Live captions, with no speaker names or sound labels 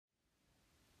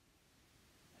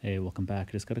Hey, welcome back.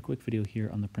 I just got a quick video here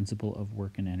on the principle of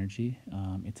work and energy.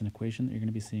 It's an equation that you're going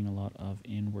to be seeing a lot of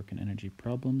in work and energy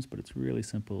problems, but it's really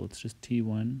simple. It's just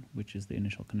T1, which is the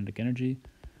initial kinetic energy,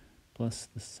 plus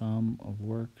the sum of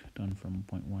work done from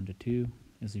point 1 to 2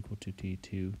 is equal to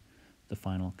T2, the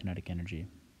final kinetic energy.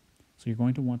 So you're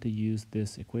going to want to use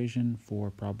this equation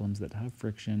for problems that have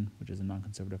friction, which is a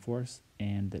non-conservative force,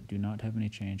 and that do not have any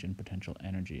change in potential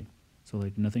energy. So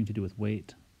like nothing to do with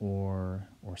weight or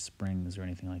springs or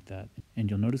anything like that. And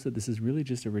you'll notice that this is really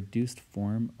just a reduced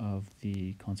form of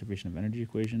the conservation of energy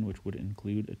equation, which would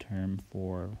include a term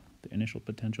for the initial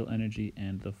potential energy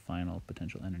and the final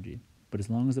potential energy. But as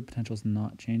long as the potential is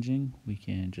not changing, we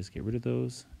can just get rid of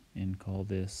those and call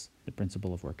this the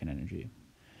principle of work and energy.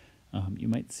 You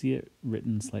might see it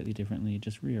written slightly differently,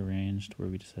 just rearranged, where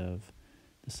we just have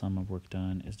the sum of work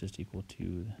done is just equal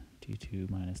to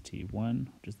T2 minus T1,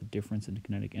 which is the difference in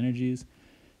kinetic energies.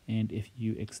 And if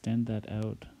you extend that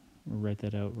out, or write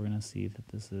that out, we're going to see that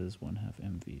this is 1/2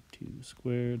 mv2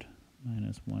 squared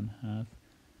minus 1/2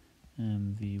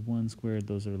 mv1 squared.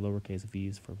 Those are lowercase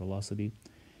v's for velocity.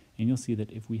 And you'll see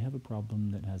that if we have a problem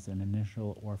that has an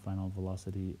initial or final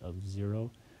velocity of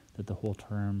 0, that the whole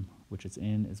term which it's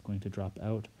in is going to drop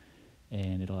out,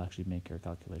 and it'll actually make our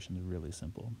calculations really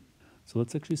simple. So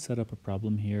let's actually set up a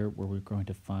problem here where we're going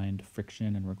to find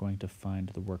friction and we're going to find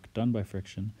the work done by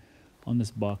friction on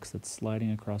this box that's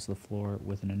sliding across the floor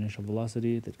with an initial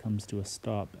velocity that comes to a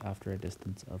stop after a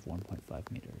distance of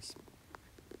 1.5 meters.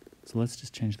 So let's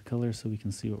just change the color so we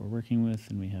can see what we're working with,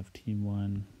 and we have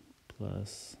T1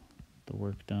 plus the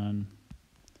work done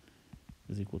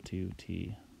is equal to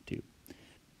T2.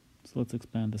 So let's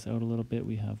expand this out a little bit.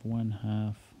 We have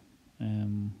 1/2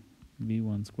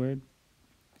 mv1 squared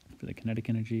for the kinetic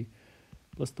energy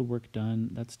plus the work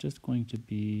done. That's just going to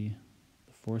be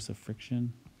the force of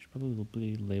friction. We should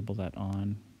probably label that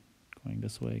on going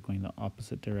this way, going the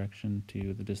opposite direction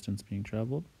to the distance being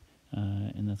traveled,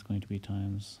 and that's going to be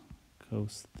times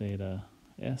cos theta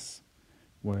s,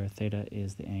 where theta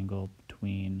is the angle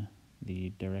between the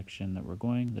direction that we're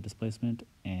going, the displacement,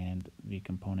 and the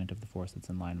component of the force that's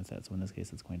in line with that. So in this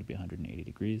case, it's going to be 180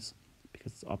 degrees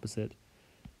because it's opposite.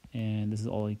 And this is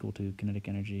all equal to kinetic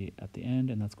energy at the end,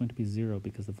 and that's going to be 0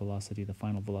 because the velocity, the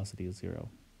final velocity, is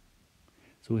 0.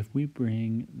 So if we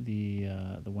bring the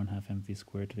 1/2 mv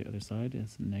squared to the other side,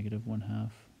 it's negative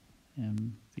 1/2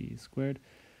 mv squared,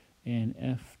 and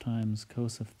f times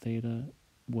cos of theta,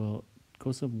 well,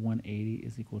 cos of 180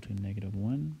 is equal to negative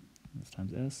 1. That's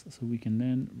times s, so we can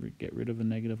then get rid of a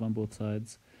negative on both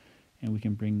sides, and we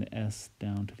can bring the s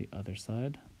down to the other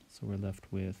side. So we're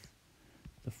left with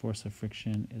the force of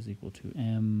friction is equal to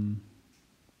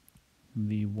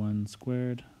mv1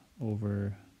 squared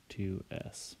over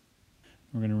 2s.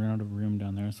 We're going to run out of room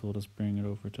down there, so we'll just bring it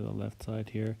over to the left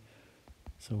side here.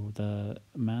 So the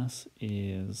mass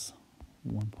is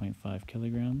 1.5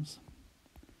 kilograms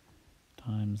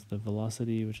times the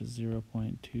velocity, which is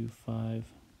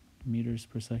 0.25 meters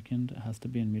per second. It has to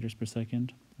be in meters per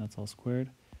second. That's all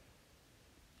squared.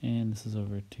 And this is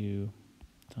over 2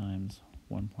 times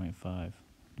 1.5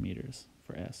 meters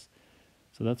for S.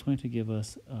 So that's going to give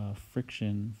us a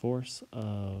friction force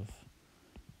of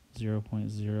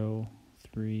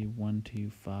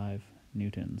 0.03125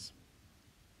 newtons.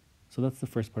 So that's the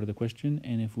first part of the question,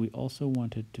 and if we also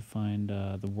wanted to find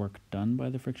the work done by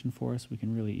the friction force, we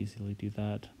can really easily do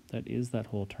that. That is that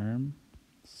whole term,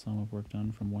 sum of work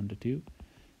done from 1 to 2,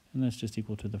 and that's just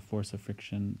equal to the force of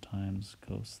friction times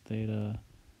cos theta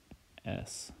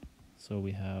s. So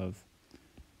we have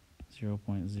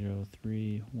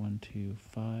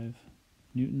 0.03125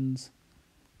 newtons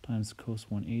times cos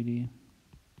 180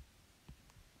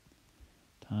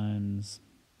 times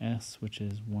s, which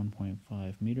is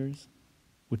 1.5 meters,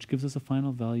 which gives us a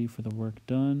final value for the work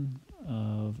done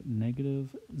of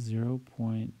negative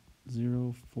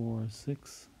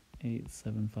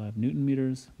 0.046875 newton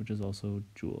meters, which is also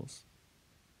joules.